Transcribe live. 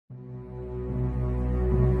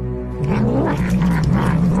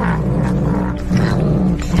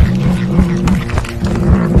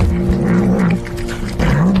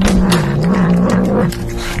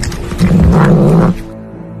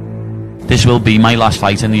This will be my last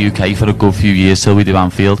fight in the UK for a good few years till we do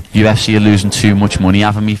Anfield. UFC are losing too much money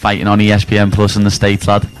having me fighting on ESPN Plus in the States,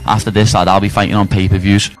 lad. After this, lad, I'll be fighting on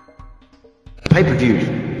pay-per-views. Pay-per-views.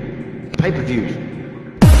 Pay-per-views.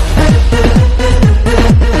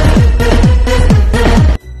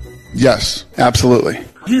 Yes, absolutely.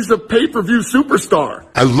 He's a pay-per-view superstar.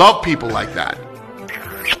 I love people like that.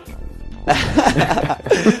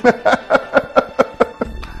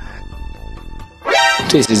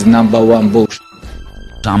 This is #1 bullshit.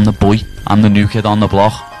 I'm the boy, I'm the new kid on the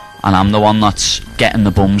block, and I'm the one that's getting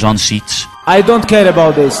the bums on seats. I don't care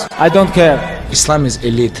about this. I don't care. Islam is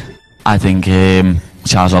elite. I think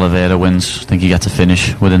Charles Oliveira wins. I think he gets a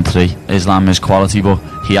finish within 3. Islam is quality, but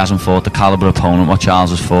he hasn't fought the calibre opponent what Charles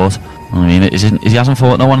has fought. I mean, he hasn't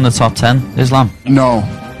fought no one in the top 10, Islam? No.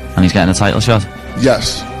 And he's getting a title shot?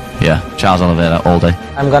 Yes. Yeah, Charles Oliveira all day.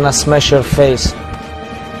 I'm gonna smash your face.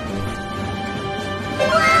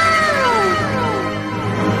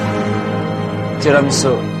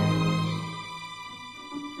 Tiramisu.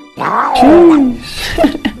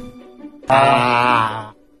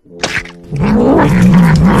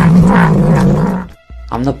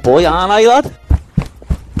 I'm the boy, aren't I, lad?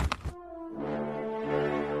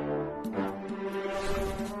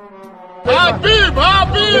 Habib!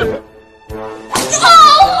 Habib!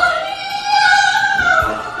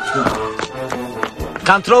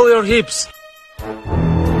 Control your hips.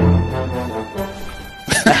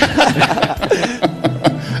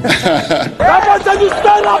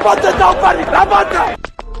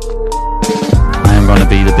 I am going to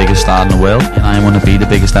be the biggest star in the world, and I am going to be the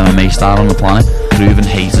biggest MMA star on the planet. Proving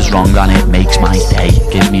hate is wrong, and it makes my day.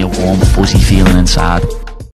 Gives me a warm, fuzzy feeling inside.